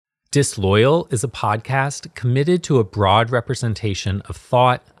Disloyal is a podcast committed to a broad representation of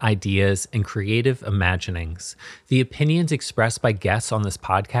thought, ideas, and creative imaginings. The opinions expressed by guests on this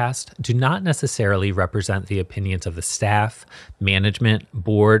podcast do not necessarily represent the opinions of the staff, management,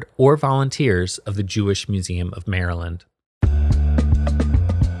 board, or volunteers of the Jewish Museum of Maryland.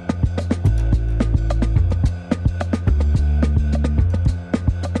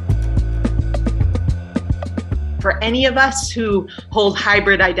 For any of us who hold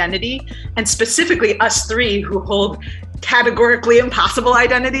hybrid identity, and specifically us three who hold categorically impossible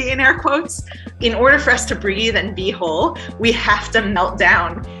identity in air quotes, in order for us to breathe and be whole, we have to melt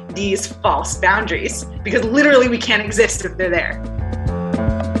down these false boundaries because literally we can't exist if they're there.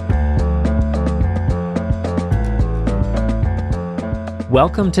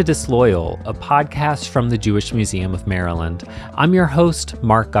 Welcome to Disloyal, a podcast from the Jewish Museum of Maryland. I'm your host,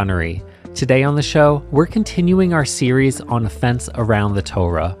 Mark Gunnery. Today on the show, we're continuing our series on Offense Around the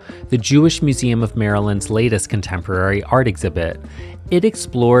Torah, the Jewish Museum of Maryland's latest contemporary art exhibit. It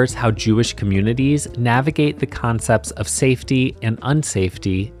explores how Jewish communities navigate the concepts of safety and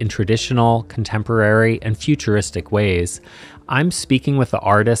unsafety in traditional, contemporary, and futuristic ways. I'm speaking with the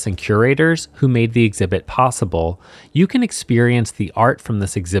artists and curators who made the exhibit possible. You can experience the art from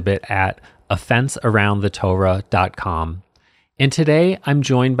this exhibit at offensearoundthetorah.com. And today, I'm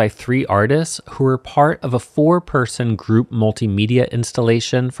joined by three artists who are part of a four-person group multimedia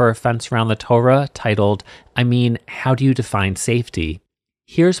installation for Offense Around the Torah titled, How Do You Define Safety?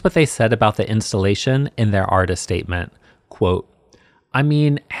 Here's what they said about the installation in their artist statement. Quote,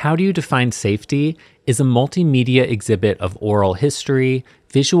 How Do You Define Safety is a multimedia exhibit of oral history,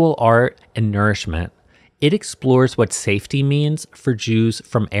 visual art, and nourishment. It explores what safety means for Jews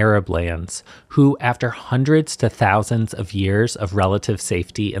from Arab lands, who, after hundreds to thousands of years of relative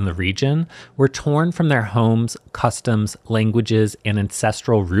safety in the region, were torn from their homes, customs, languages, and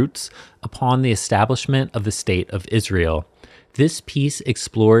ancestral roots upon the establishment of the State of Israel. This piece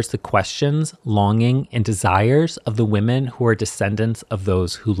explores the questions, longing, and desires of the women who are descendants of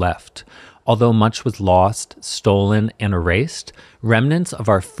those who left. Although much was lost, stolen, and erased, remnants of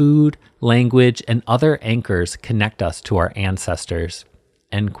our food, language, and other anchors connect us to our ancestors.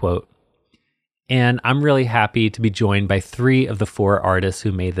 End quote. And I'm really happy to be joined by three of the four artists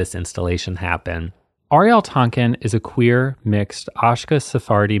who made this installation happen. Arielle Tonkin is a queer, mixed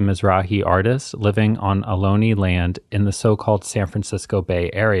ashkesephardimizrahi artist living on Ohlone land in the so-called San Francisco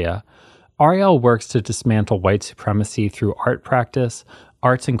Bay Area. Arielle works to dismantle white supremacy through art practice,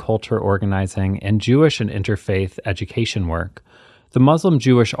 arts and culture organizing, and Jewish and interfaith education work. The Muslim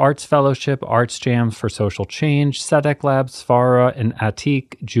Jewish Arts Fellowship, Arts Jams for Social Change, Tzedek Lab, SVARA, and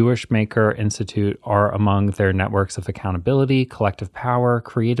Atiq Jewish Maker Institute are among their networks of accountability, collective power,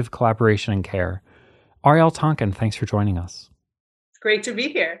 creative collaboration, and care. Arielle Tonkin, thanks for joining us. It's great to be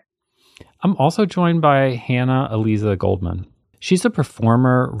here. I'm also joined by Hannah Aliza Goldman. She's a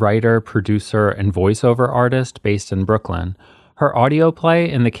performer, writer, producer, and voiceover artist based in Brooklyn. Her audio play,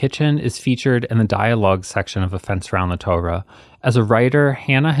 In the Kitchen, is featured in the dialogue section of Offense Around the Torah. As a writer,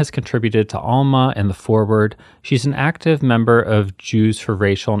 Hannah has contributed to Alma and The Forward. She's an active member of Jews for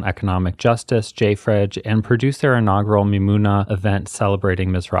Racial and Economic Justice, JFREJ, and produced their inaugural Mimouna event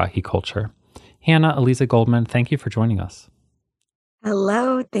celebrating Mizrahi culture. Hannah Aliza Goldman, thank you for joining us.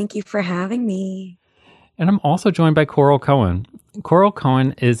 Hello, thank you for having me. And I'm also joined by Coral Cohen. Coral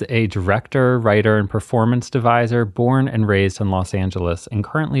Cohen is a director, writer, and performance deviser born and raised in Los Angeles and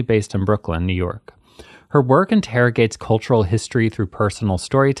currently based in Brooklyn, New York. Her work interrogates cultural history through personal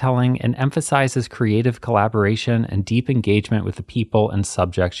storytelling and emphasizes creative collaboration and deep engagement with the people and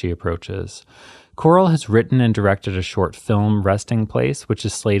subjects she approaches. Coral has written and directed a short film, Wresting Place, which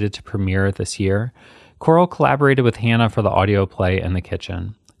is slated to premiere this year. Coral collaborated with Hannah for the audio play In the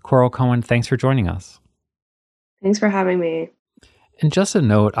Kitchen. Coral Cohen, thanks for joining us. Thanks for having me. And just a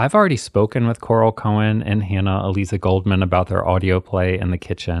note, I've already spoken with Coral Cohen and Hannah Aliza Goldman about their audio play In the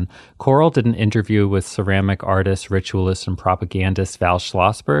Kitchen. Coral did an interview with ceramic artist, ritualist, and propagandist Val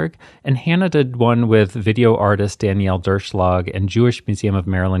Schlossberg, and Hannah did one with video artist Danielle Derschlag and Jewish Museum of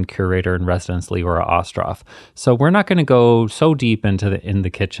Maryland curator in residence Leora Ostroff. So we're not going to go so deep into In the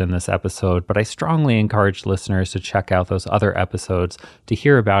Kitchen this episode, but I strongly encourage listeners to check out those other episodes to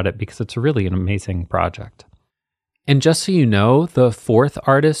hear about it because it's really an amazing project. And just so you know, the fourth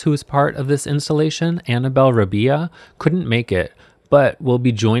artist who was part of this installation, Annabelle Rabia, couldn't make it, but will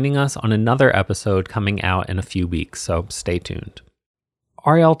be joining us on another episode coming out in a few weeks, so stay tuned.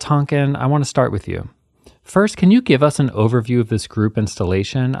 Arielle Tonkin, I want to start with you. First, can you give us an overview of this group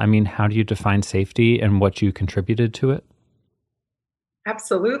installation? How do you define safety and what you contributed to it?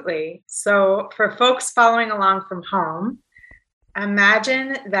 Absolutely. So for folks following along from home,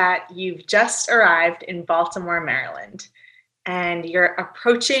 Imagine that you've just arrived in Baltimore, Maryland, and you're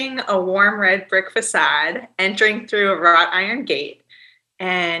approaching a warm red brick facade, entering through a wrought iron gate,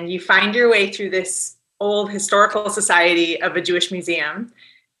 and you find your way through this old historical society of a Jewish museum,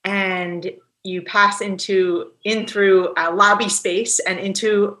 and you pass in through a lobby space and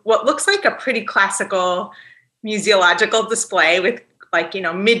into what looks like a pretty classical museological display with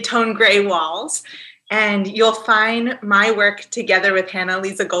mid-tone gray walls. And you'll find my work together with Hannah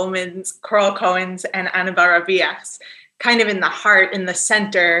Aliza Goldman's, Coral Cohen's, and Annabelle Rabiach's kind of in the heart, in the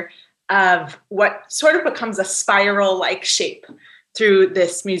center of what sort of becomes a spiral-like shape through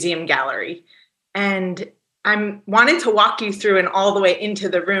this museum gallery. And I'm wanting to walk you through and all the way into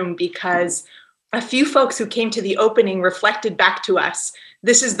the room because a few folks who came to the opening reflected back to us,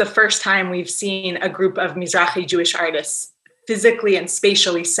 this is the first time we've seen a group of Mizrahi Jewish artists physically and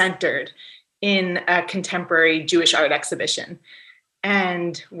spatially centered in a contemporary Jewish art exhibition.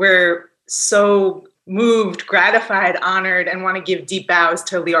 And we're so moved, gratified, honored, and want to give deep bows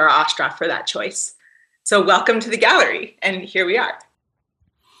to Leora Ostroff for that choice. So welcome to the gallery, and here we are.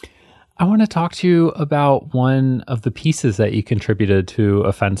 I want to talk to you about one of the pieces that you contributed to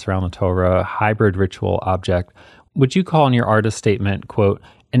A Fence Around the Torah, hybrid ritual object, which you call in your artist statement, quote,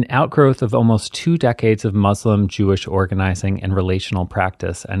 an outgrowth of almost 2 decades of Muslim Jewish organizing and relational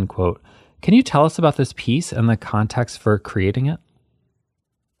practice, end quote. Can you tell us about this piece and the context for creating it?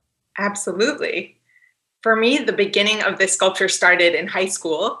 Absolutely. For me, the beginning of this sculpture started in high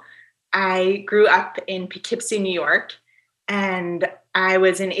school. I grew up in Poughkeepsie, New York, and I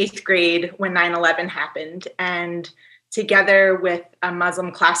was in 8th grade when 9/11 happened. And together with a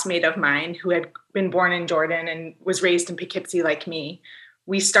Muslim classmate of mine who had been born in Jordan and was raised in Poughkeepsie like me,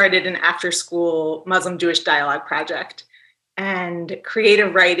 we started an after-school Muslim-Jewish dialogue project. And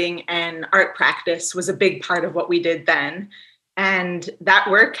creative writing and art practice was a big part of what we did then. And that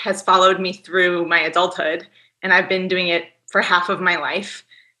work has followed me through my adulthood, and I've been doing it for half of my life.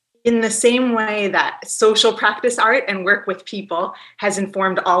 In the same way that social practice art and work with people has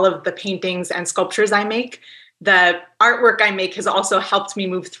informed all of the paintings and sculptures I make, the artwork I make has also helped me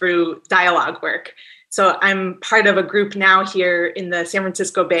move through dialogue work. So I'm part of a group now here in the San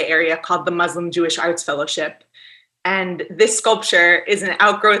Francisco Bay Area called the Muslim Jewish Arts Fellowship. And this sculpture is an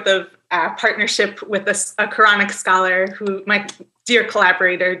outgrowth of a partnership with a Quranic scholar who, my dear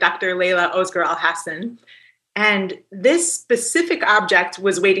collaborator, Dr. Layla Ozgar Al-Hassan. And this specific object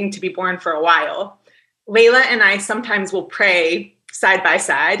was waiting to be born for a while. Layla and I sometimes will pray side by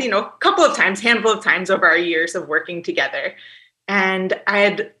side, a couple of times, handful of times over our years of working together. And I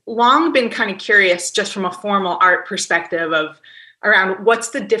had long been kind of curious just from a formal art perspective around what's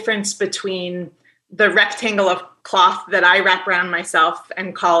the difference between the rectangle of cloth that I wrap around myself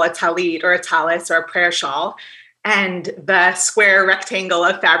and call a talit or a talis or a prayer shawl, and the square rectangle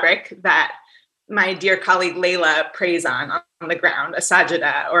of fabric that my dear colleague Layla prays on the ground, a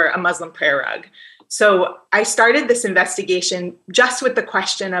sajada or a Muslim prayer rug. So I started this investigation just with the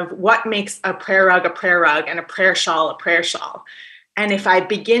question of what makes a prayer rug and a prayer shawl a prayer shawl. And if I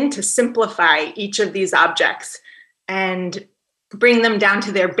begin to simplify each of these objects and bring them down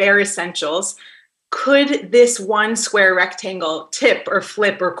to their bare essentials, could this one square rectangle tip or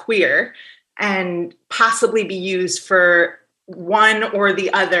flip or queer and possibly be used for one or the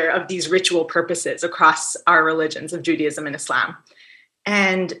other of these ritual purposes across our religions of Judaism and Islam?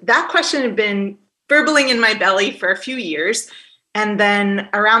 And that question had been burbling in my belly for a few years. And then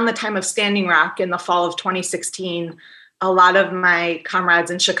around the time of Standing Rock in the fall of 2016, a lot of my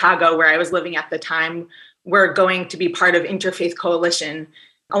comrades in Chicago, where I was living at the time, were going to be part of Interfaith Coalition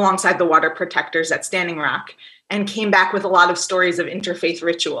alongside the water protectors at Standing Rock, and came back with a lot of stories of interfaith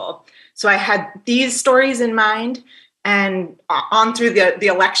ritual. So I had these stories in mind, and on through the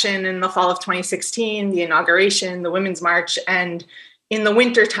election in the fall of 2016, the inauguration, the Women's March, and in the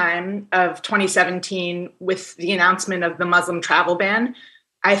wintertime of 2017, with the announcement of the Muslim travel ban,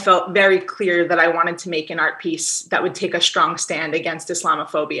 I felt very clear that I wanted to make an art piece that would take a strong stand against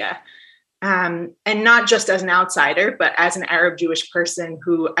Islamophobia. And not just as an outsider, but as an Arab Jewish person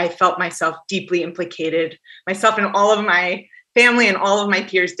who I felt myself deeply implicated, myself and all of my family and all of my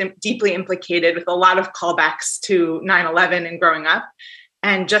peers deeply implicated with a lot of callbacks to 9/11 and growing up,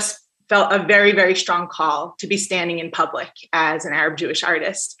 and just felt a very, very strong call to be standing in public as an Arab Jewish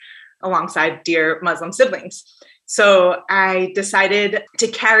artist alongside dear Muslim siblings. So I decided to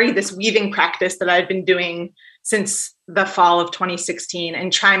carry this weaving practice that I've been doing since the fall of 2016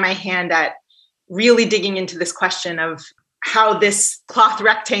 and try my hand at really digging into this question of how this cloth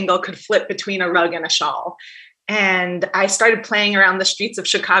rectangle could flip between a rug and a shawl. And I started playing around the streets of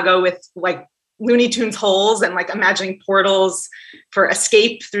Chicago with Looney Tunes holes and like imagining portals for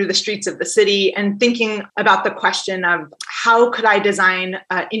escape through the streets of the city, and thinking about the question of how could I design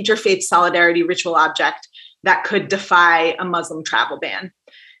an interfaith solidarity ritual object that could defy a Muslim travel ban?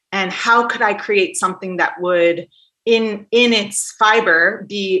 And how could I create something that would, in its fiber,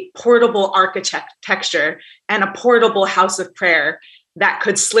 be portable architecture and a portable house of prayer that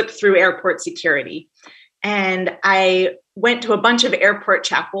could slip through airport security? And I went to a bunch of airport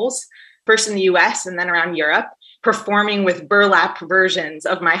chapels, first in the US and then around Europe, performing with burlap versions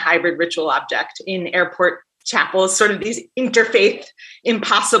of my hybrid ritual object in airport chapels, sort of these interfaith,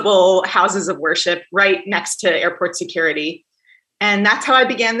 impossible houses of worship right next to airport security. And that's how I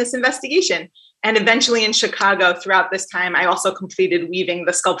began this investigation. And eventually in Chicago, throughout this time, I also completed weaving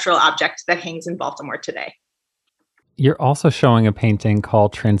the sculptural object that hangs in Baltimore today. You're also showing a painting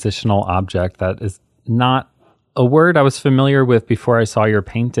called Transitional Object that is not a word I was familiar with before I saw your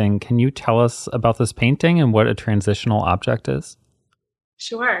painting. Can you tell us about this painting and what a transitional object is?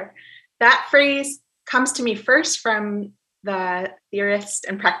 Sure. That phrase comes to me first from the theorist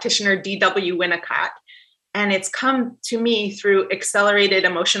and practitioner D.W. Winnicott. And it's come to me through accelerated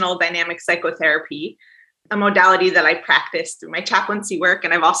emotional dynamic psychotherapy, a modality that I practice through my chaplaincy work,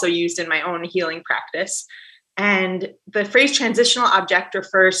 and I've also used in my own healing practice. And the phrase transitional object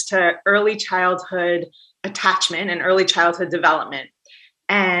refers to early childhood attachment and early childhood development.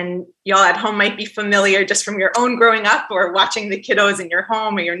 And y'all at home might be familiar just from your own growing up or watching the kiddos in your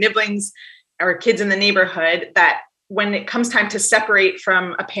home or your nibblings or kids in the neighborhood, that when it comes time to separate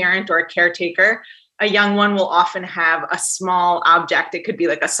from a parent or a caretaker, a young one will often have a small object. It could be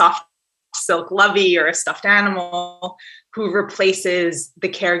like a soft silk lovey or a stuffed animal who replaces the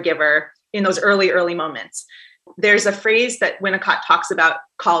caregiver in those early moments. There's a phrase that Winnicott talks about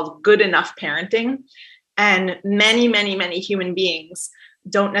called good enough parenting. And many human beings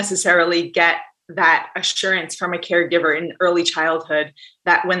don't necessarily get that assurance from a caregiver in early childhood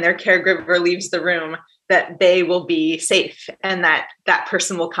that when their caregiver leaves the room, that they will be safe and that that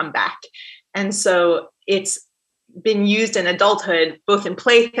person will come back. And so it's been used in adulthood, both in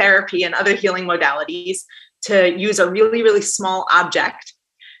play therapy and other healing modalities, to use a really small object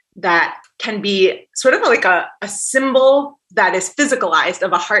that can be sort of like a symbol that is physicalized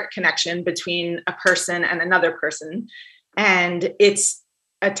of a heart connection between a person and another person. And it's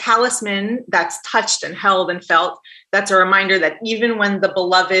a talisman that's touched and held and felt. That's a reminder that even when the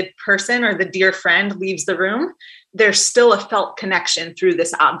beloved person or the dear friend leaves the room, there's still a felt connection through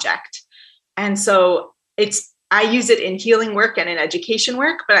this object. And so I use it in healing work and in education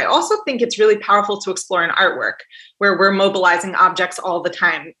work, but I also think it's really powerful to explore in artwork where we're mobilizing objects all the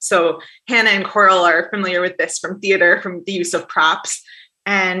time. So Hannah and Coral are familiar with this from theater, from the use of props.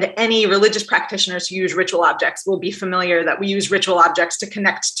 And any religious practitioners who use ritual objects will be familiar that we use ritual objects to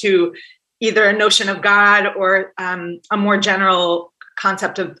connect to either a notion of God or a more general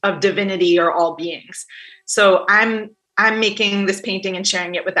concept of divinity or all beings. So I'm making this painting and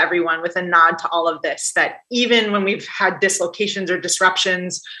sharing it with everyone with a nod to all of this, that even when we've had dislocations or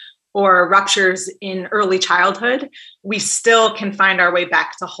disruptions or ruptures in early childhood, we still can find our way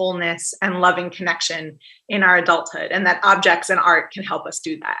back to wholeness and loving connection in our adulthood, and that objects and art can help us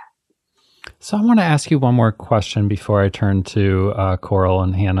do that. So I want to ask you one more question before I turn to Coral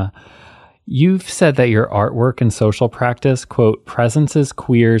and Hannah. You've said that your artwork and social practice, quote, presences,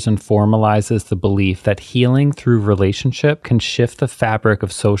 queers, and formalizes the belief that healing through relationship can shift the fabric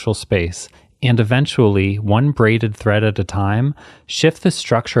of social space and eventually, one braided thread at a time, shift the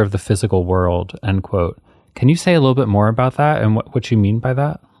structure of the physical world, end quote. Can you say a little bit more about that and what you mean by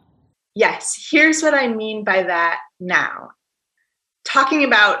that? Yes, here's what I mean by that now. Talking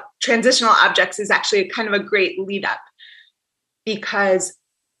about transitional objects is actually kind of a great lead up, because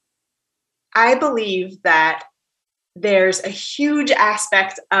I believe that there's a huge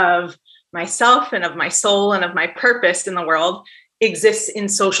aspect of myself and of my soul and of my purpose in the world exists in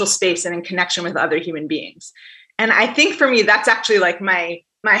social space and in connection with other human beings. And I think for me, that's actually like my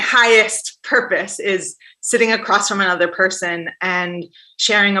highest purpose, is sitting across from another person and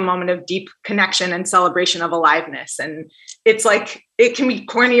sharing a moment of deep connection and celebration of aliveness. And it's like, it can be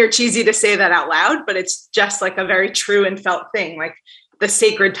corny or cheesy to say that out loud, but it's just like a very true and felt thing. Like, the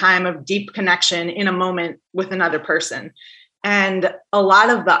sacred time of deep connection in a moment with another person. And a lot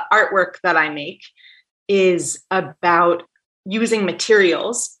of the artwork that I make is about using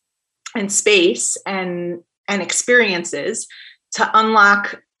materials and space and experiences to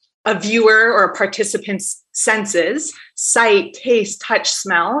unlock a viewer or a participant's senses, sight, taste, touch,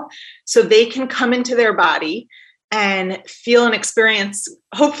 smell, so they can come into their body and feel an experience,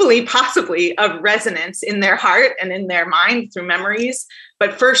 hopefully, possibly, of resonance in their heart and in their mind through memories,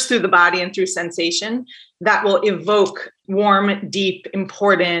 but first through the body and through sensation that will evoke warm, deep,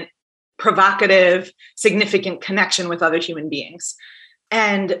 important, provocative, significant connection with other human beings.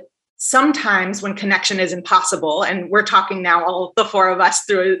 And sometimes when connection is impossible, and we're talking now, all the four of us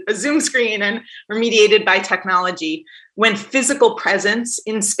through a Zoom screen and we're mediated by technology, when physical presence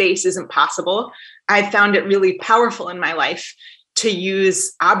in space isn't possible, I've found it really powerful in my life to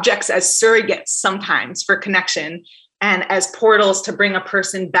use objects as surrogates sometimes for connection and as portals to bring a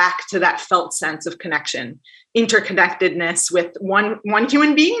person back to that felt sense of connection, interconnectedness with one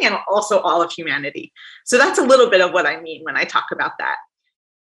human being and also all of humanity. So that's a little bit of what I mean when I talk about that.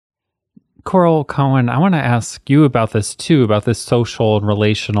 Coral Cohen, I want to ask you about this too, about this social and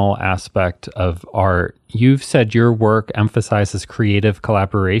relational aspect of art. You've said your work emphasizes creative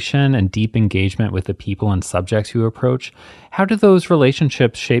collaboration and deep engagement with the people and subjects you approach. How do those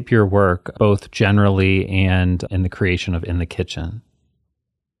relationships shape your work, both generally and in the creation of In the Kitchen?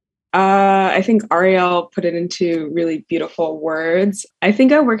 I think Arielle put it into really beautiful words. I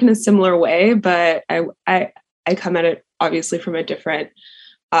think I work in a similar way, but I come at it obviously from a different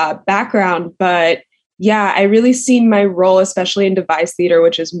background. But yeah, I really see my role, especially in device theater,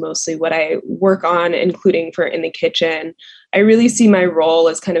 which is mostly what I work on, including for In the Kitchen. I really see my role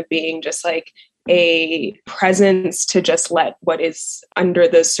as kind of being just like a presence to just let what is under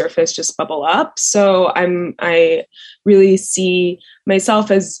the surface just bubble up. So I really see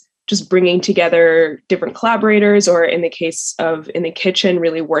myself as just bringing together different collaborators, or in the case of In the Kitchen,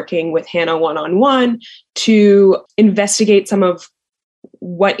 really working with Hannah one-on-one to investigate some of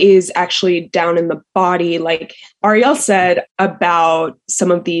what is actually down in the body, like Arielle said, about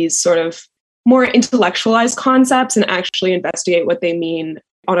some of these sort of more intellectualized concepts and actually investigate what they mean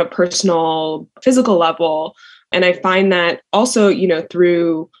on a personal, physical level. And I find that also,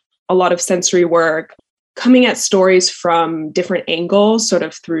 through a lot of sensory work, coming at stories from different angles, sort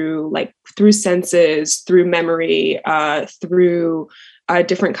of through senses, through memory, through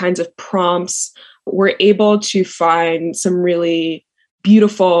different kinds of prompts, we're able to find some really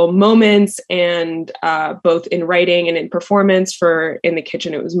beautiful moments, and both in writing and in performance. For In the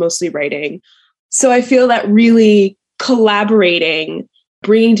Kitchen, it was mostly writing. So I feel that really collaborating,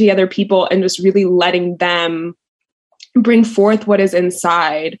 bringing together people and just really letting them bring forth what is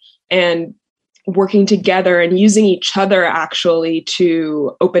inside and working together and using each other actually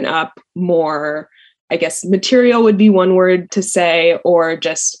to open up more, I guess, material would be one word to say, or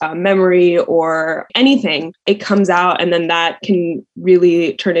just memory or anything. It comes out, and then that can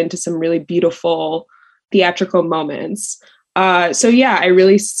really turn into some really beautiful theatrical moments. So yeah, I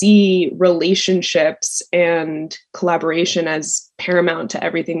really see relationships and collaboration as paramount to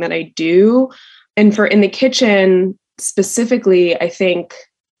everything that I do. And for In the Kitchen specifically, I think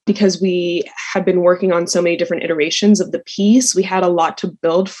because we have been working on so many different iterations of the piece, we had a lot to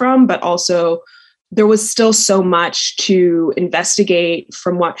build from, but also there was still so much to investigate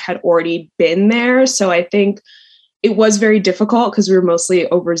from what had already been there. So I think it was very difficult because we were mostly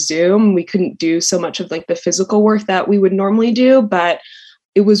over Zoom. We couldn't do so much of like the physical work that we would normally do, but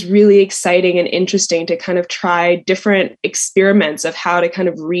it was really exciting and interesting to kind of try different experiments of how to kind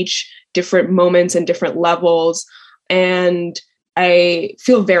of reach different moments and different levels. And I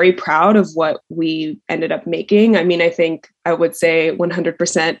feel very proud of what we ended up making. I mean, I think I would say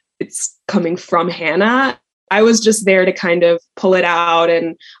 100% it's coming from Hannah. I was just there to kind of pull it out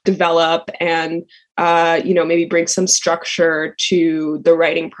and develop and, maybe bring some structure to the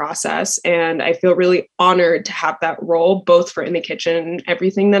writing process. And I feel really honored to have that role, both for In the Kitchen and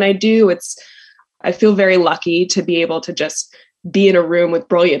everything that I do. I feel very lucky to be able to just be in a room with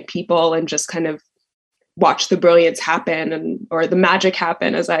brilliant people and just kind of watch the brilliance happen or the magic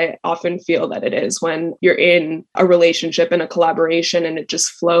happen, as I often feel that it is when you're in a relationship and a collaboration and it just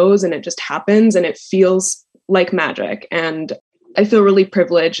flows and it just happens and it feels like magic. And I feel really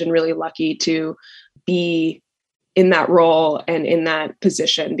privileged and really lucky to be in that role and in that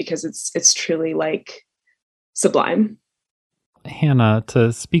position because it's truly like sublime. Hannah,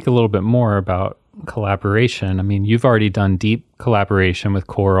 to speak a little bit more about collaboration, I mean, you've already done deep collaboration with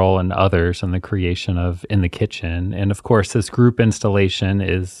Coral and others in the creation of In the Kitchen. And of course, this group installation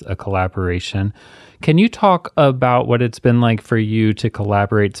is a collaboration. Can you talk about what it's been like for you to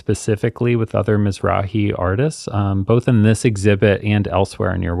collaborate specifically with other Mizrahi artists, both in this exhibit and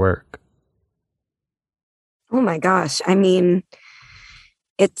elsewhere in your work? Oh my gosh. I mean,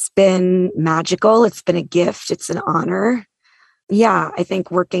 it's been magical. It's been a gift. It's an honor. Yeah, I think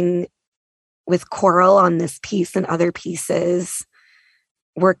working with Coral on this piece and other pieces,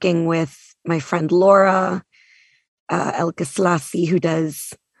 working with my friend Laura, El Gislasi, who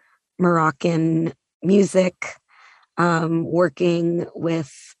does Moroccan music, working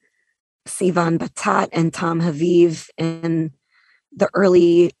with Sivan Batat and Tom Haviv in the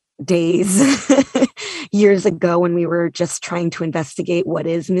early days, years ago, when we were just trying to investigate what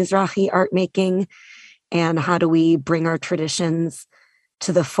is Mizrahi art making and how do we bring our traditions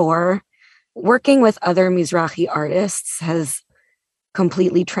to the fore. Working with other Mizrahi artists has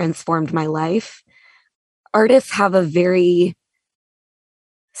completely transformed my life. Artists have a very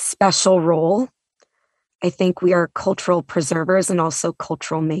special role. I think we are cultural preservers and also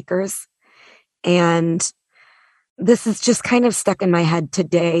cultural makers. And this is just kind of stuck in my head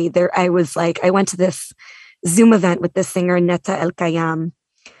today. I went to this Zoom event with the singer Netta El Kayam,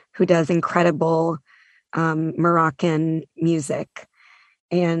 who does incredible Moroccan music.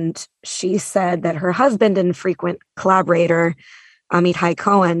 And she said that her husband and frequent collaborator, Amitai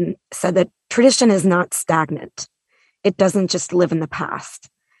Cohen, said that tradition is not stagnant. It doesn't just live in the past.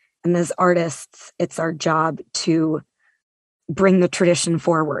 And as artists, it's our job to bring the tradition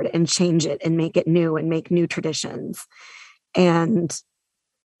forward and change it and make it new and make new traditions. And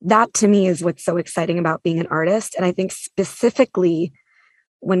that to me is what's so exciting about being an artist. And I think specifically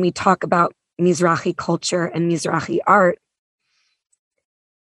when we talk about Mizrahi culture and Mizrahi art,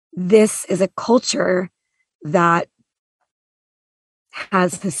 this is a culture that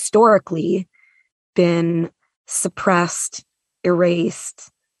has historically been suppressed,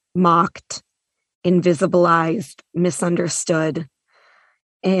 erased, mocked, invisibilized, misunderstood.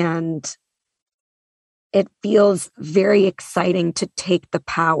 And it feels very exciting to take the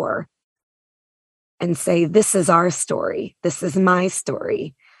power and say, this is our story. This is my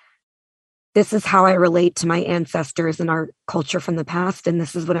story. This is how I relate to my ancestors and our culture from the past. And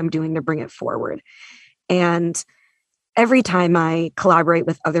this is what I'm doing to bring it forward. And every time I collaborate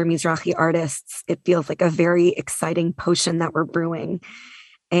with other Mizrahi artists, it feels like a very exciting potion that we're brewing.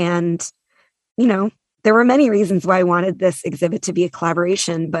 And, you know, there were many reasons why I wanted this exhibit to be a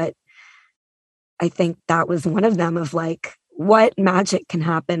collaboration, but I think that was one of them, of like, what magic can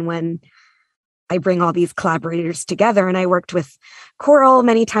happen when I bring all these collaborators together. And I worked with Coral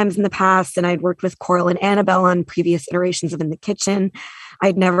many times in the past, and I'd worked with Coral and Annabelle on previous iterations of In the Kitchen.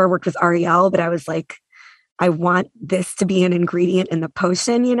 I'd never worked with Arielle, but I was like, I want this to be an ingredient in the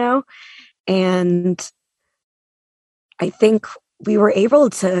potion, you know? And I think we were able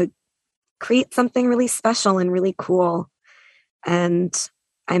to create something really special and really cool. And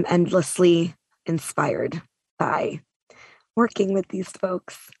I'm endlessly inspired by working with these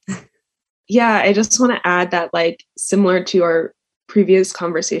folks. Yeah, I just want to add that, like, similar to our previous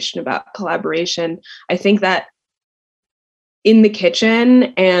conversation about collaboration, I think that In the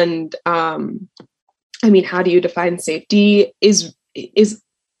Kitchen and how do you define safety is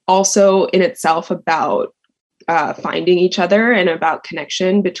also in itself about finding each other and about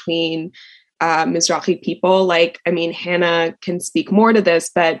connection between Mizrahi people. Hannah can speak more to this,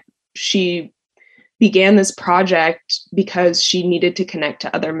 but she began this project because she needed to connect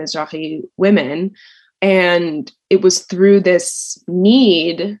to other Mizrahi women. And it was through this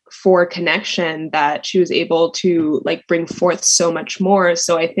need for connection that she was able to bring forth so much more.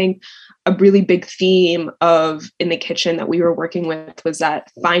 So I think a really big theme of In the Kitchen that we were working with was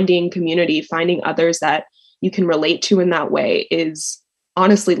that finding community, finding others that you can relate to in that way is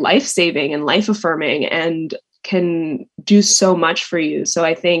honestly life-saving and life-affirming and can do so much for you. So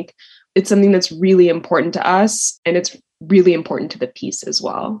I think it's something that's really important to us, and it's really important to the piece as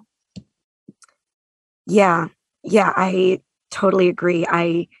well. Yeah, I totally agree.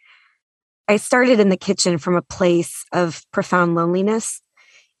 I started In the Kitchen from a place of profound loneliness,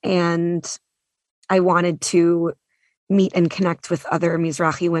 and I wanted to meet and connect with other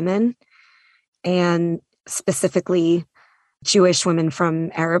Mizrahi women, and specifically Jewish women from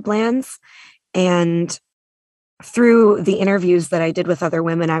Arab lands. And through the interviews that I did with other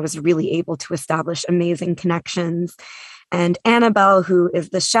women, I was really able to establish amazing connections. And Annabelle, who is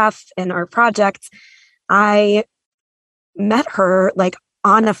the chef in our project, I met her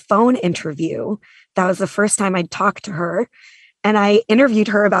on a phone interview. That was the first time I'd talked to her. And I interviewed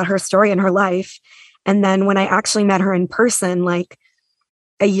her about her story and her life. And then when I actually met her in person,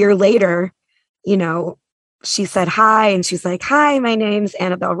 a year later, she said hi, and she's like, "Hi, my name's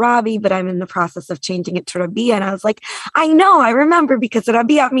Annabelle Rabi, but I'm in the process of changing it to Rabia." And I was like, "I know, I remember, because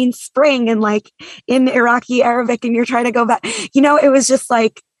Rabia means spring, and in Iraqi Arabic, and you're trying to go back." It was just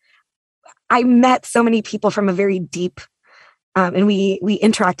I met so many people from a very deep, and we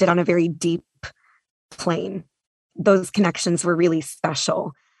interacted on a very deep plane. Those connections were really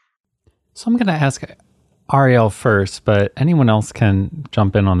special. So I'm going to ask Arielle first, but anyone else can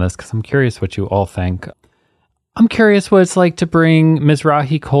jump in on this because I'm curious what you all think. I'm curious what it's like to bring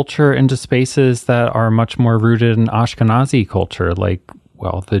Mizrahi culture into spaces that are much more rooted in Ashkenazi culture, like,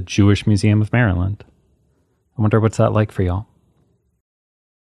 well, the Jewish Museum of Maryland. I wonder what's that like for y'all.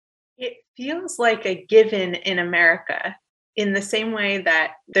 It feels like a given in America, in the same way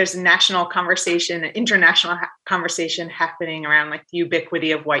that there's a national conversation, an international conversation happening around like the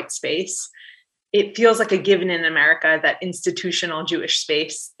ubiquity of white space. It feels like a given in America that institutional Jewish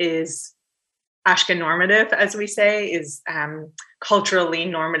space is Ashken normative, as we say, is culturally,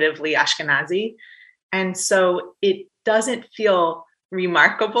 normatively Ashkenazi. And so it doesn't feel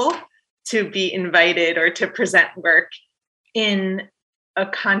remarkable to be invited or to present work in a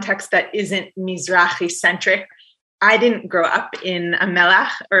context that isn't Mizrahi centric. I didn't grow up in a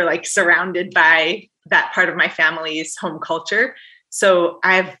melach or like surrounded by that part of my family's home culture. So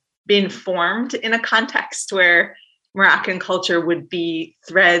I've been formed in a context where Moroccan culture would be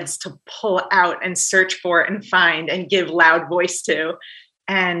threads to pull out and search for and find and give loud voice to.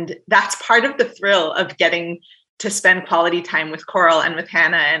 And that's part of the thrill of getting to spend quality time with Coral and with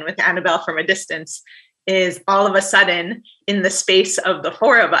Hannah and with Annabelle from a distance, is all of a sudden in the space of the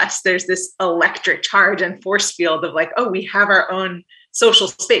four of us, there's this electric charge and force field of like, oh, we have our own social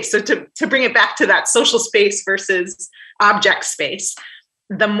space. So to bring it back to that social space versus object space,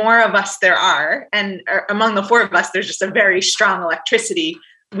 the more of us there are, and among the four of us, there's just a very strong electricity.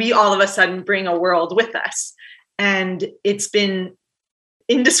 We all of a sudden bring a world with us. And it's been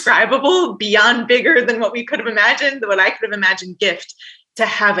indescribable, beyond bigger than what we could have imagined, what I could have imagined gift, to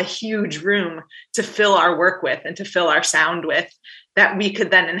have a huge room to fill our work with and to fill our sound with, that we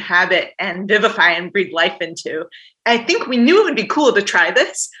could then inhabit and vivify and breathe life into. I think we knew it would be cool to try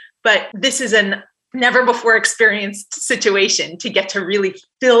this, but this is an never before experienced situation to get to really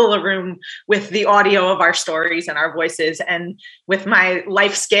fill a room with the audio of our stories and our voices, and with my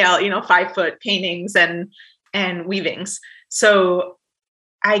life scale, 5-foot paintings and weavings. So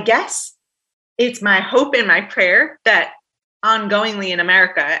I guess it's my hope and my prayer that ongoingly in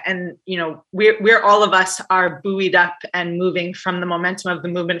America, and we're all of us are buoyed up and moving from the momentum of the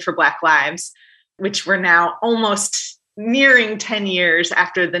movement for Black lives, which we're now almost nearing 10 years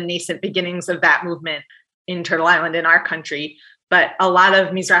after the nascent beginnings of that movement in Turtle Island in our country. But a lot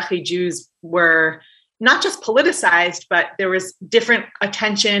of Mizrahi Jews were not just politicized, but there was different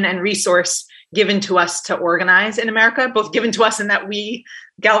attention and resource given to us to organize in America, both given to us in that we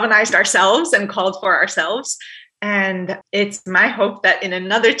galvanized ourselves and called for ourselves. And it's my hope that in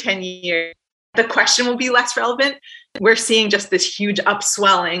another 10 years, the question will be less relevant. We're seeing just this huge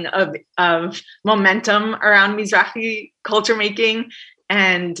upswelling of momentum around Mizrahi culture making.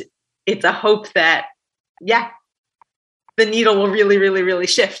 And it's a hope that, the needle will really, really, really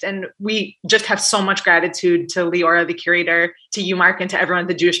shift. And we just have so much gratitude to Leora, the curator, to you, Mark, and to everyone at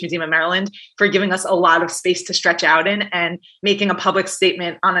the Jewish Museum of Maryland for giving us a lot of space to stretch out in and making a public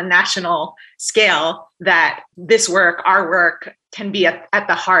statement on a national scale that this work, our work, can be at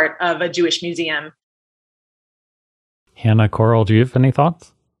the heart of a Jewish museum. Hannah, Coral, do you have any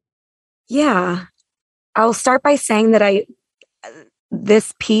thoughts? Yeah. I'll start by saying that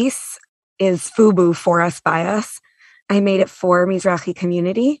this piece is FUBU, for us, by us. I made it for Mizrahi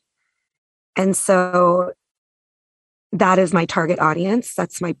community. And so that is my target audience.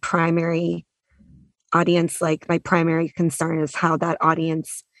 That's my primary audience. Like, my primary concern is how that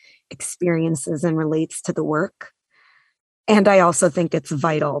audience experiences and relates to the work. And I also think it's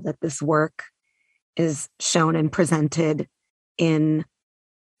vital that this work is shown and presented in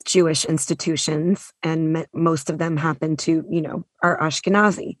Jewish institutions, and most of them happen to, are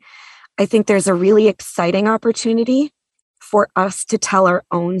Ashkenazi. I think there's a really exciting opportunity for us to tell our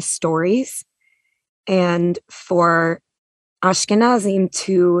own stories and for Ashkenazim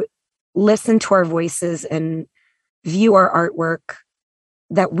to listen to our voices and view our artwork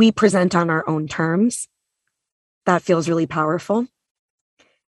that we present on our own terms. That feels really powerful.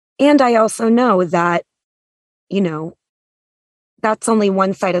 And I also know that, that's only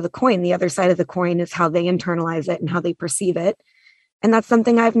one side of the coin. The other side of the coin is how they internalize it and how they perceive it. And that's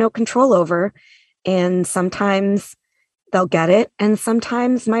something I have no control over. And sometimes they'll get it. And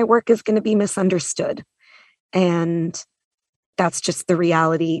sometimes my work is going to be misunderstood. And that's just the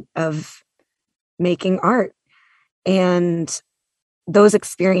reality of making art. And those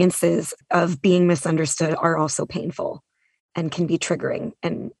experiences of being misunderstood are also painful and can be triggering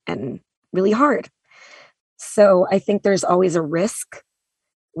and really hard. So I think there's always a risk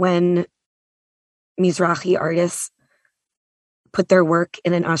when Mizrahi artists put their work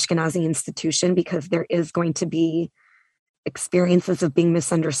in an Ashkenazi institution, because there is going to be experiences of being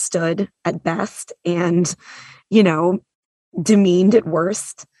misunderstood at best and, demeaned at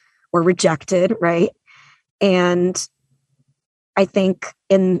worst, or rejected, right? And I think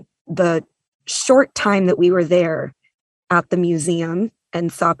in the short time that we were there at the museum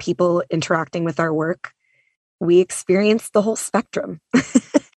and saw people interacting with our work, we experienced the whole spectrum.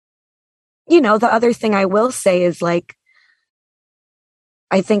 The other thing I will say is, like,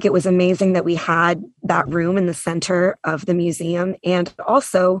 I think it was amazing that we had that room in the center of the museum. And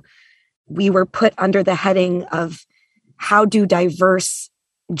also, we were put under the heading of how do diverse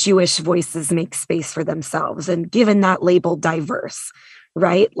Jewish voices make space for themselves, and given that label diverse,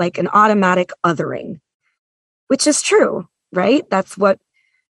 right? Like an automatic othering, which is true, right? That's what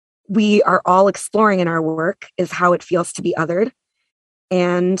we are all exploring in our work, is how it feels to be othered.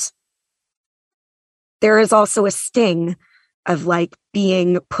 And there is also a sting of like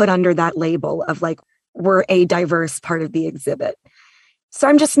being put under that label of like, we're a diverse part of the exhibit. So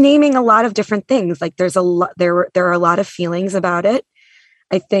I'm just naming a lot of different things. Like there are a lot of feelings about it.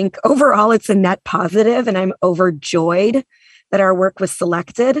 I think overall it's a net positive, and I'm overjoyed that our work was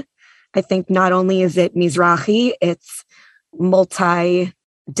selected. I think not only is it Mizrahi, it's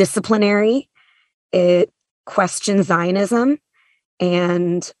multidisciplinary. It questions Zionism,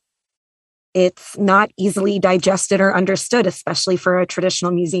 and it's not easily digested or understood, especially for a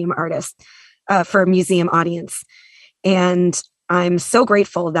traditional museum artist, for a museum audience. And I'm so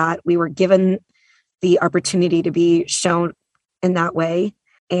grateful that we were given the opportunity to be shown in that way.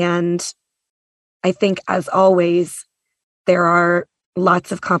 And I think, as always, there are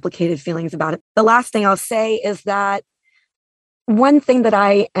lots of complicated feelings about it. The last thing I'll say is that one thing that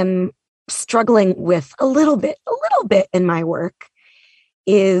I am struggling with a little bit in my work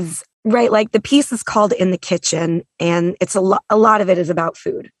is, right, like the piece is called In the Kitchen, and it's a lot of it is about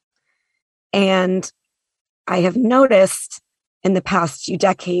food. And I have noticed in the past few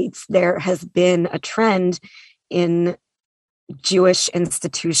decades, there has been a trend in Jewish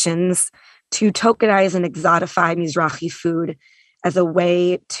institutions to tokenize and exotify Mizrahi food as a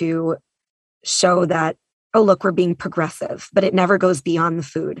way to show that, oh, look, we're being progressive, but it never goes beyond the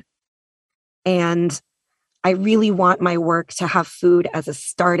food. And I really want my work to have food as a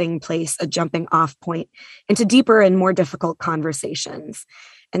starting place, a jumping off point into deeper and more difficult conversations.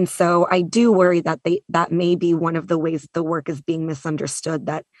 And so I do worry that that may be one of the ways that the work is being misunderstood,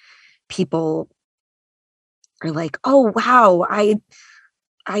 that people are like, oh, wow, I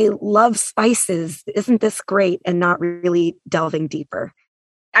love spices. Isn't this great? And not really delving deeper.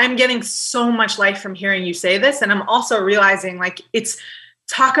 I'm getting so much life from hearing you say this. And I'm also realizing, like, it's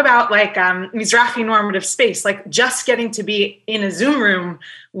talk about like Mizrahi normative space, like just getting to be in a Zoom room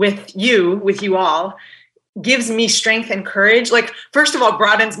with you all gives me strength and courage. Like, first of all,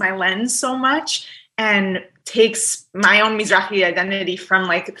 broadens my lens so much and takes my own Mizrahi identity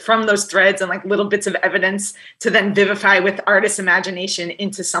from those threads and like little bits of evidence to then vivify with artist imagination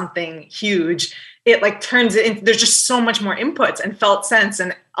into something huge. It like turns it into, there's just so much more inputs and felt sense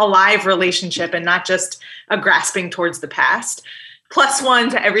and a live relationship, and not just a grasping towards the past.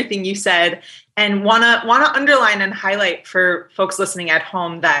 +1 to everything you said, and wanna underline and highlight for folks listening at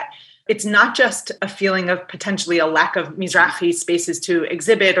home that it's not just a feeling of potentially a lack of Mizrahi spaces to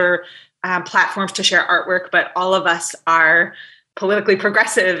exhibit or platforms to share artwork, but all of us are politically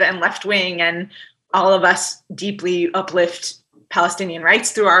progressive and left-wing, and all of us deeply uplift Palestinian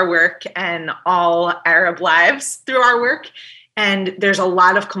rights through our work and all Arab lives through our work. And there's a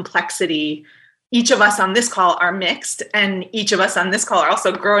lot of complexity. Each of us on this call are mixed, and each of us on this call are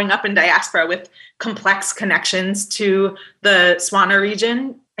also growing up in diaspora with complex connections to the SVARA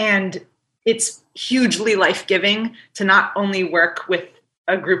region. And it's hugely life-giving to not only work with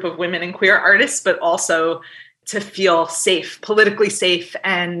a group of women and queer artists, but also to feel safe, politically safe,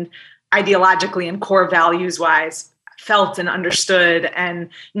 and ideologically and core values-wise felt and understood. And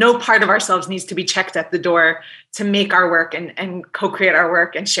no part of ourselves needs to be checked at the door to make our work and co-create our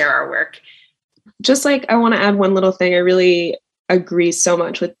work and share our work. Just like, I want to add one little thing. I really agree so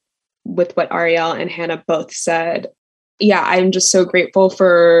much with what Arielle and Hannah both said. Yeah, I'm just so grateful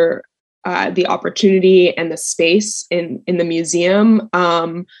for the opportunity and the space in the museum.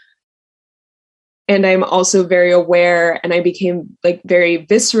 And I'm also very aware, and I became like very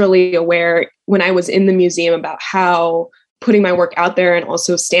viscerally aware when I was in the museum about how putting my work out there and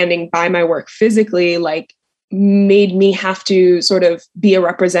also standing by my work physically, like, made me have to sort of be a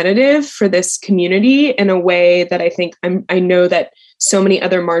representative for this community in a way that I think I know that so many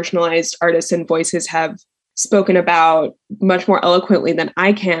other marginalized artists and voices have spoken about much more eloquently than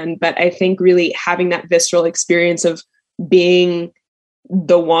I can. But I think really having that visceral experience of being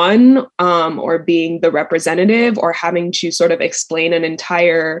the one or being the representative, or having to sort of explain an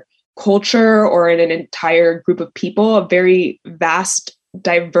entire culture or in an entire group of people, a very vast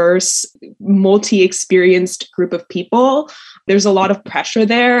diverse, multi-experienced group of people. There's a lot of pressure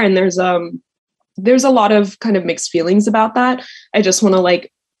there, and there's a lot of kind of mixed feelings about that. I just want to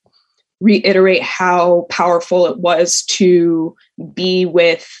reiterate how powerful it was to be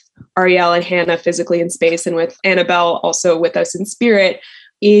with Arielle and Hannah physically in space, and with Annabelle also with us in spirit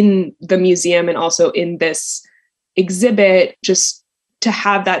in the museum and also in this exhibit, just to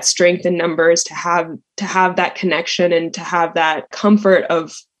have that strength in numbers, to have that connection and to have that comfort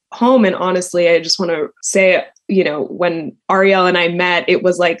of home. And honestly, I just want to say, when Arielle and I met, it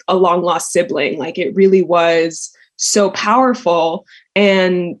was like a long lost sibling. Like, it really was so powerful.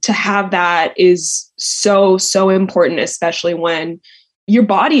 And to have that is so, so important, especially when your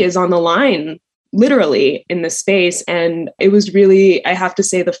body is on the line, literally in the space. And it was really, I have to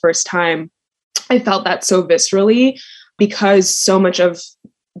say, the first time I felt that so viscerally, because so much of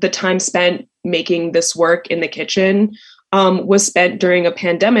the time spent making this work in the kitchen was spent during a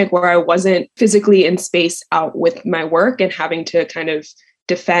pandemic where I wasn't physically in space out with my work and having to kind of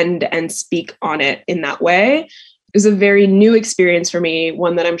defend and speak on it in that way. It was a very new experience for me,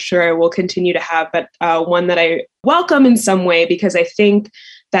 one that I'm sure I will continue to have, but one that I welcome in some way, because I think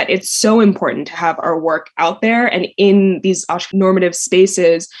that it's so important to have our work out there and in these normative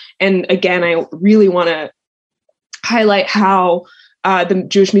spaces. And again, I really want to highlight how the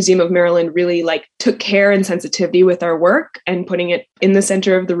Jewish Museum of Maryland really took care and sensitivity with our work and putting it in the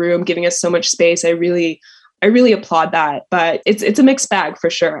center of the room, giving us so much space. I really applaud that, but it's a mixed bag for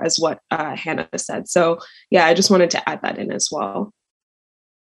sure, as what Hannah said. So yeah, I just wanted to add that in as well.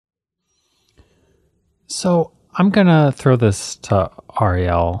 So I'm going to throw this to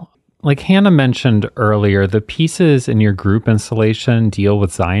Arielle. Like Hannah mentioned earlier, the pieces in your group installation deal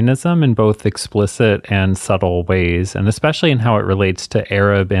with Zionism in both explicit and subtle ways, and especially in how it relates to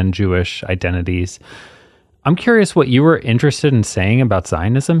Arab and Jewish identities. I'm curious what you were interested in saying about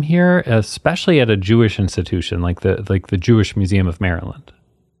Zionism here, especially at a Jewish institution like the Jewish Museum of Maryland.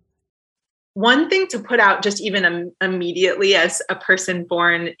 One thing to put out just even immediately, as a person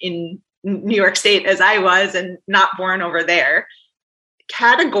born in New York State as I was and not born over there,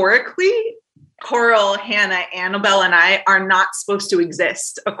 categorically, Coral, Hannah, Annabelle, and I are not supposed to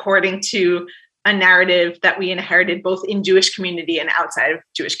exist according to a narrative that we inherited both in Jewish community and outside of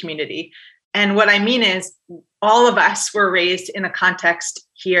Jewish community. And what I mean is, all of us were raised in a context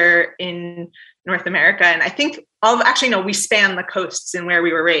here in North America. And I think we span the coasts in where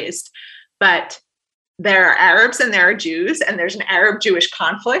we were raised, but there are Arabs and there are Jews, and there's an Arab-Jewish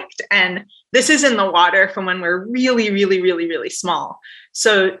conflict. And this is in the water from when we're really, really, really, really small.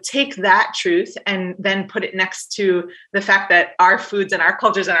 So take that truth and then put it next to the fact that our foods and our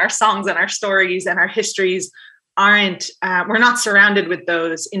cultures and our songs and our stories and our histories we're not surrounded with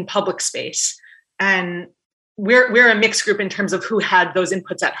those in public space. And we're a mixed group in terms of who had those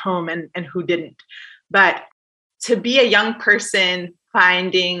inputs at home and who didn't. But to be a young person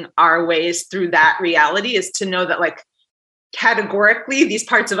finding our ways through that reality is to know that, categorically, these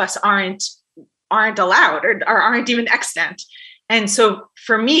parts of us aren't allowed or aren't even extant. And so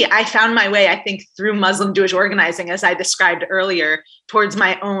for me, I found my way, I think, through Muslim Jewish organizing, as I described earlier, towards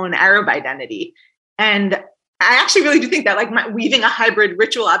my own Arab identity. And I actually really do think that weaving a hybrid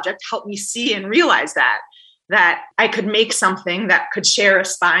ritual object helped me see and realize that I could make something that could share a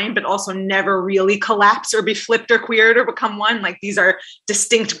spine, but also never really collapse or be flipped or queered or become one. These are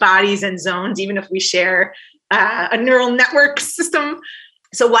distinct bodies and zones, even if we share a neural network system.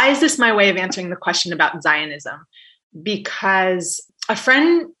 So why is this my way of answering the question about Zionism? Because a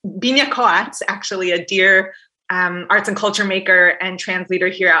friend, Binya Coatz, actually a dear arts and culture maker and translator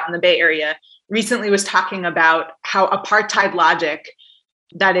here out in the Bay Area, recently was talking about how apartheid logic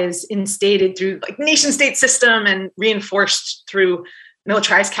that is instated through nation state system and reinforced through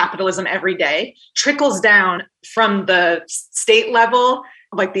militarized capitalism every day trickles down from the state level,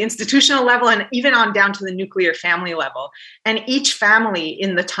 the institutional level, and even on down to the nuclear family level. And each family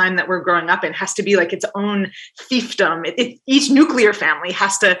in the time that we're growing up in has to be its own fiefdom. Each nuclear family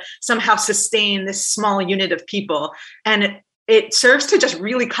has to somehow sustain this small unit of people. And it serves to just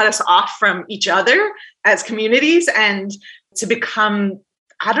really cut us off from each other as communities and to become,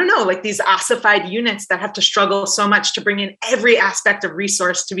 these ossified units that have to struggle so much to bring in every aspect of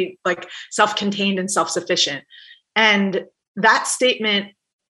resource to be self-contained and self-sufficient. And that statement,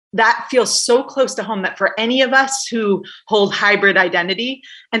 that feels so close to home that for any of us who hold hybrid identity,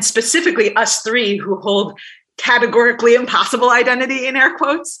 and specifically us three who hold categorically impossible identity in air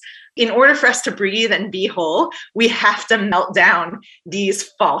quotes, in order for us to breathe and be whole, we have to melt down these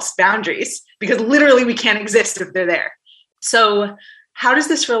false boundaries because literally we can't exist if they're there. So how does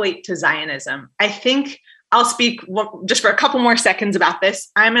this relate to Zionism? I think I'll speak just for a couple more seconds about this.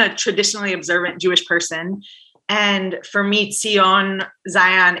 I'm a traditionally observant Jewish person. And for me, Zion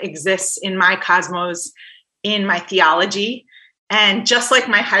exists in my cosmos, in my theology. And just like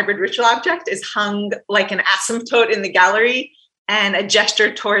my hybrid ritual object is hung like an asymptote in the gallery and a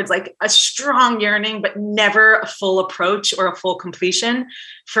gesture towards like a strong yearning, but never a full approach or a full completion,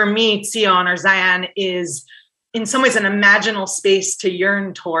 for me, Zion is in some ways an imaginal space to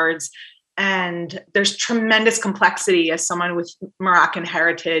yearn towards. And there's tremendous complexity as someone with Moroccan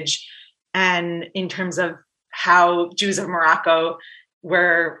heritage and in terms of how Jews of Morocco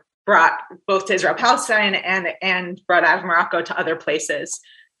were brought both to Israel, Palestine, and brought out of Morocco to other places,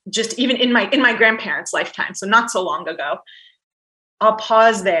 just even in my grandparents' lifetime, so not so long ago. I'll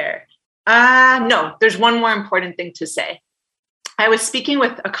pause there. No, there's one more important thing to say. I was speaking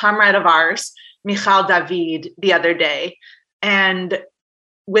with a comrade of ours, Michal David, the other day, and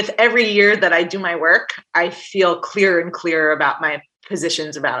with every year that I do my work, I feel clearer and clearer about my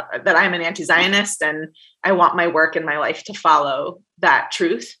positions about that I'm an anti-Zionist and I want my work and my life to follow that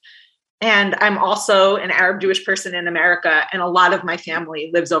truth. And I'm also an Arab Jewish person in America, and a lot of my family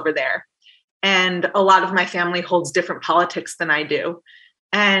lives over there. And a lot of my family holds different politics than I do.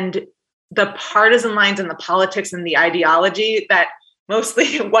 And the partisan lines and the politics and the ideology that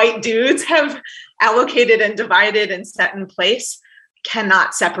mostly white dudes have allocated and divided and set in place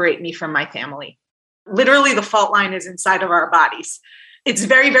cannot separate me from my family. Literally, the fault line is inside of our bodies. It's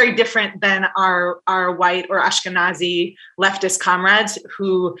very, very different than our white or Ashkenazi leftist comrades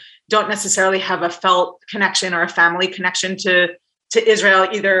who don't necessarily have a felt connection or a family connection to Israel,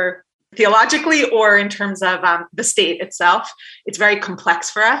 either theologically or in terms of the state itself. It's very complex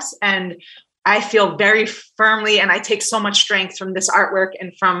for us. And I feel very firmly, and I take so much strength from this artwork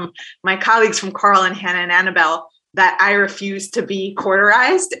and from my colleagues from Coral and Hannah and Annabelle, that I refuse to be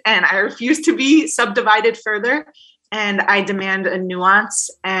quarterized and I refuse to be subdivided further. And I demand a nuance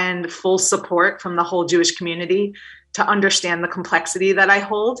and full support from the whole Jewish community to understand the complexity that I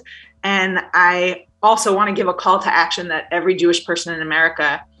hold. And I also want to give a call to action that every Jewish person in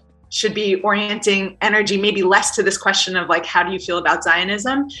America should be orienting energy maybe less to this question of like, how do you feel about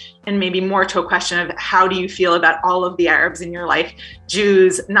Zionism? And maybe more to a question of how do you feel about all of the Arabs in your life,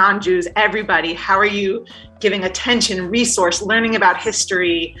 Jews, non-Jews, everybody? How are you giving attention, resource, learning about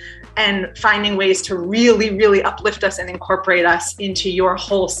history, and finding ways to really, really uplift us and incorporate us into your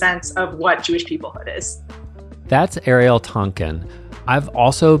whole sense of what Jewish peoplehood is? That's Arielle Tonkin. I've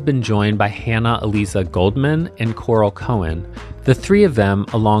also been joined by Hannah Aliza Goldman and Coral Cohen. The three of them,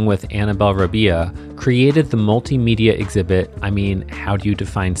 along with Annabelle Rabia, created the multimedia exhibit, How Do You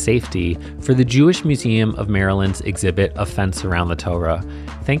Define Safety, for the Jewish Museum of Maryland's exhibit, A Fence Around the Torah.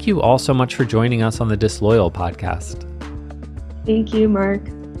 Thank you all so much for joining us on the Disloyal podcast. Thank you, Mark.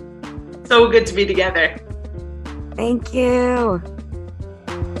 So good to be together. Thank you.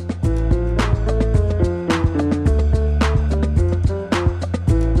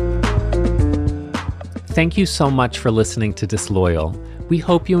 Thank you so much for listening to Disloyal. We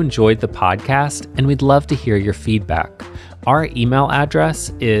hope you enjoyed the podcast, and we'd love to hear your feedback. Our email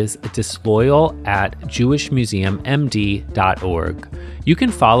address is disloyal@jewishmuseummd.org. You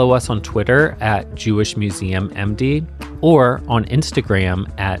can follow us on Twitter @JewishMuseumMD or on Instagram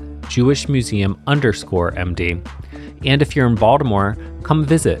 @JewishMuseum_MD. And if you're in Baltimore, come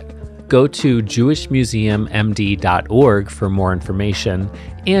visit. Go to jewishmuseummd.org for more information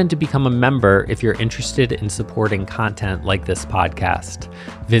and to become a member if you're interested in supporting content like this podcast.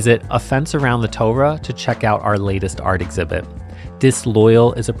 Visit A Fence Around the Torah to check out our latest art exhibit.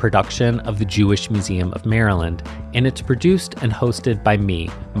 Disloyal is a production of the Jewish Museum of Maryland, and it's produced and hosted by me,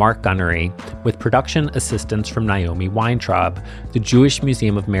 Mark Gunnery, with production assistance from Naomi Weintraub, the Jewish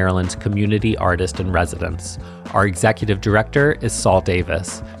Museum of Maryland's community artist in residence. Our executive director is Saul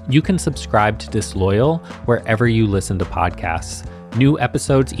Davis. You can subscribe to Disloyal wherever you listen to podcasts. New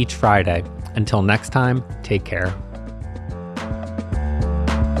episodes each Friday. Until next time, take care.